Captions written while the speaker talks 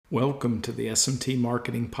Welcome to the SMT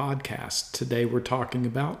Marketing Podcast. Today we're talking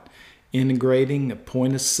about integrating a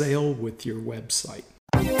point of sale with your website.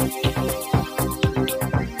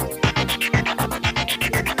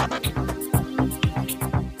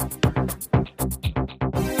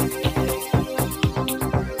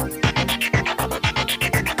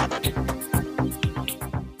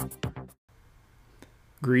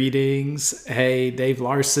 Greetings. Hey, Dave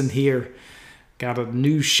Larson here. Got a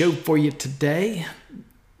new show for you today.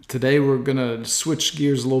 Today we're going to switch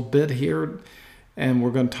gears a little bit here, and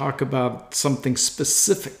we're going to talk about something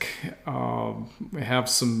specific. We have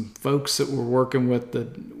some folks that we're working with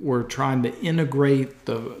that we're trying to integrate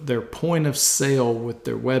their point of sale with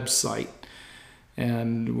their website.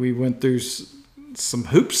 And we went through some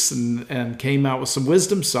hoops and came out with some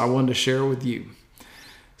wisdom, so I wanted to share it with you.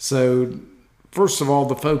 So first of all,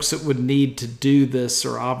 the folks that would need to do this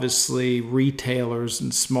are obviously retailers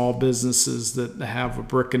and small businesses that have a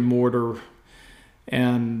brick and mortar,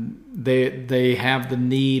 and they have the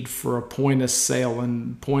need for a point of sale.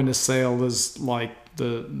 And point of sale is like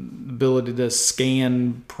the ability to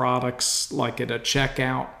scan products like at a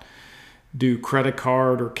checkout, do credit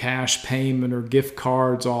card or cash payment or gift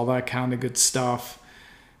cards, all that kind of good stuff.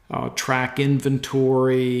 Track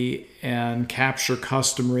inventory and capture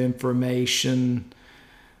customer information.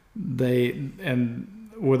 And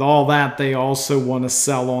with all that, they also want to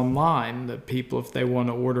sell online. That people, if they want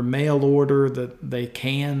to order mail order, that they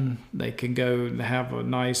can go and have a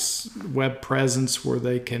nice web presence where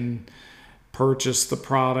they can purchase the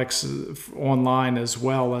products online as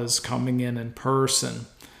well as coming in person.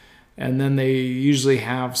 And then they usually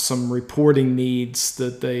have some reporting needs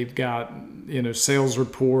that they've got, sales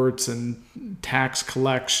reports and tax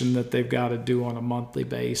collection that they've got to do on a monthly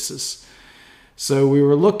basis. So we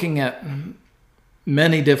were looking at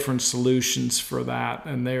many different solutions for that,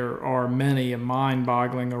 and there are many, a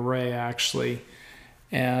mind-boggling array actually.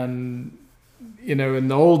 And, in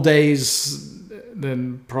the old days,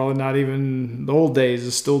 then probably not even the old days,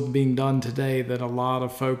 is still being done today, that a lot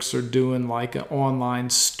of folks are doing like an online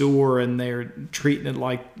store, and they're treating it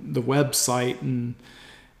like the website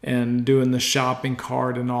and doing the shopping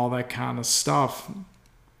cart and all that kind of stuff.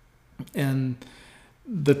 And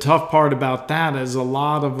the tough part about that is a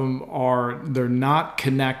lot of them they're not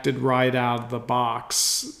connected right out of the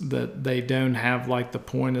box, that they don't have like the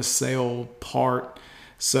point of sale part.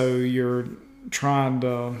 So you're trying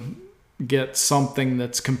to get something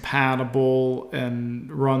that's compatible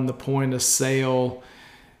and run the point of sale.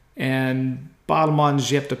 And bottom line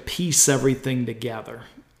is you have to piece everything together.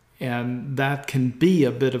 And that can be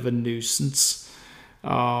a bit of a nuisance.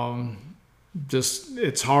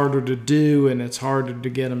 It's harder to do, and it's harder to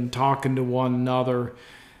get them talking to one another.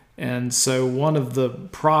 And so one of the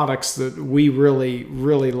products that we really,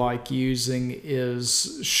 really like using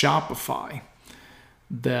is Shopify.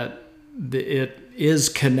 That it is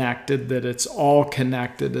connected, that it's all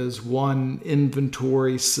connected as one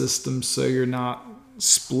inventory system, so you're not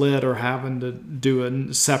split or having to do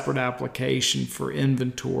a separate application for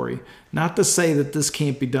inventory. Not to say that this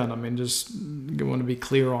can't be done. I mean, just want to be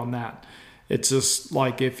clear on that. It's just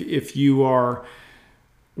like if you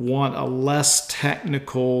want a less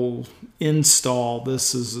technical install,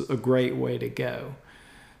 this is a great way to go.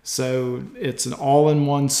 So it's an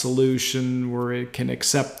all-in-one solution where it can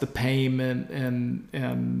accept the payment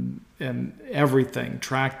and everything,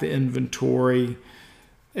 track the inventory.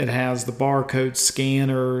 It has the barcode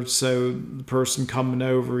scanner, so the person coming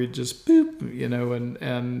over, you just boop,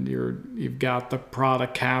 and you've got the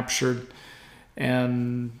product captured.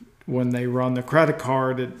 And when they run the credit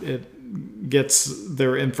card, it gets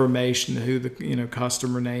their information, who the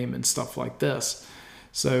customer name and stuff like this.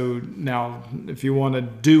 So now, if you want to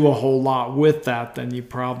do a whole lot with that, then you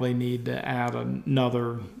probably need to add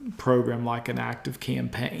another program like an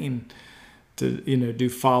ActiveCampaign to, do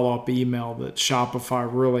follow-up email. That Shopify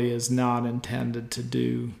really is not intended to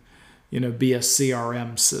do, be a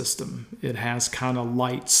CRM system. It has kind of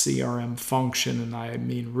light CRM function, and I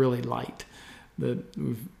mean really light. That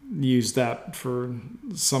we've used that for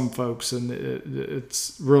some folks, and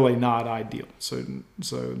it's really not ideal. So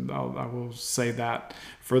I will say that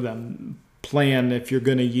for them. Plan, if you're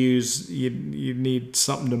going to use, you need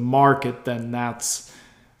something to market, then that's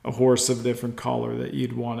a horse of a different color, that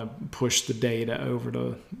you'd want to push the data over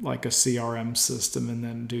to like a CRM system, and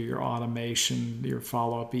then do your automation, your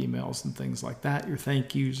follow-up emails and things like that, your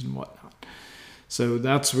thank yous and whatnot. So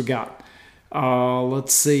that's what we got.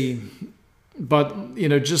 Let's see. But,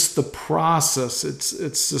 just the process, it's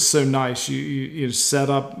just so nice. You set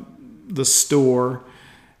up the store,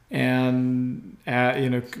 and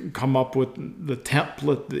come up with the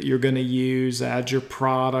template that you're going to use, add your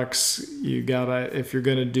products. If you're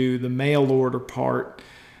going to do the mail order part,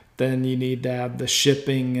 then you need to add the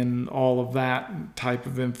shipping and all of that type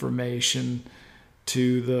of information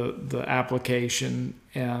to the application.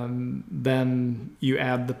 And then you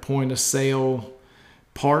add the point of sale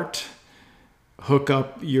part, hook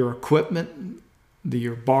up your equipment,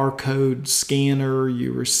 your barcode scanner,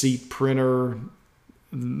 your receipt printer.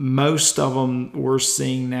 Most of them we're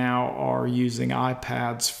seeing now are using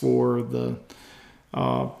iPads for the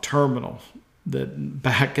terminal. That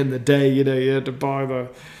back in the day, you had to buy the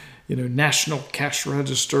National Cash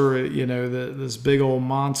Register, this big old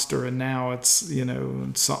monster, and now it's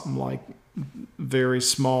something like very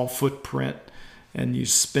small footprint, and you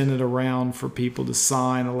spin it around for people to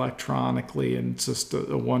sign electronically, and it's just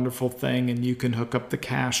a wonderful thing. And you can hook up the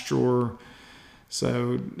cash drawer.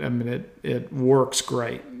 So, I mean, it works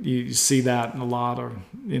great. You see that in a lot of,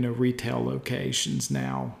 retail locations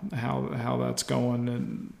now, how that's going.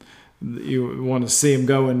 And you want to see them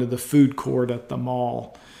go into the food court at the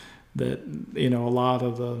mall, that, a lot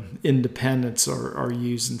of the independents are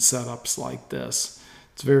using setups like this.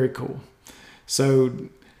 It's very cool. So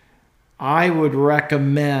I would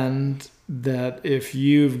recommend that if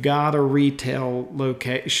you've got a retail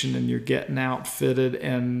location and you're getting outfitted,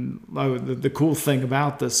 and the cool thing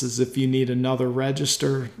about this is if you need another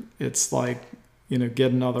register, it's like,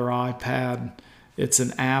 get another iPad. It's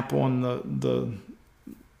an app on the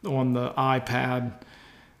iPad,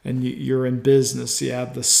 and you're in business. You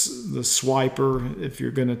have the swiper if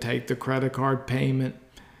you're going to take the credit card payment,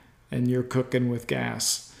 and you're cooking with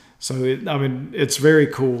gas. So, it's very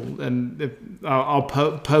cool. And I'll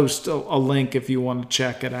post a link if you want to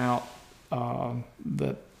check it out.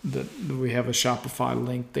 That we have a Shopify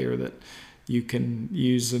link there that you can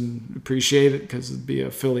use and appreciate it, because it'd be an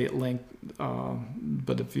affiliate link.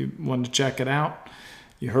 But if you want to check it out,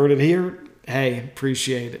 you heard it here. Hey,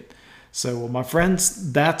 appreciate it. So, well, my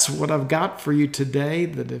friends, that's what I've got for you today.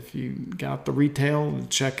 That if you got the retail,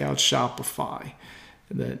 check out Shopify.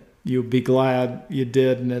 That you'll be glad you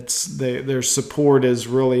did, and their support is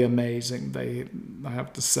really amazing. I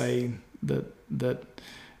have to say that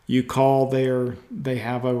you call there, they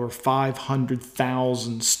have over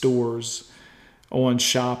 500,000 stores on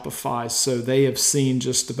Shopify, so they have seen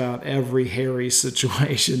just about every hairy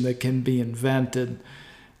situation that can be invented,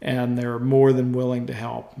 and they're more than willing to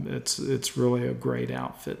help. It's really a great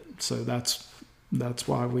outfit, so that's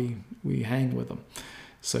why we hang with them.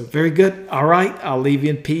 So very good. All right, I'll leave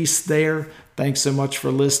you in peace there. Thanks so much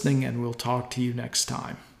for listening, and we'll talk to you next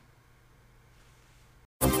time.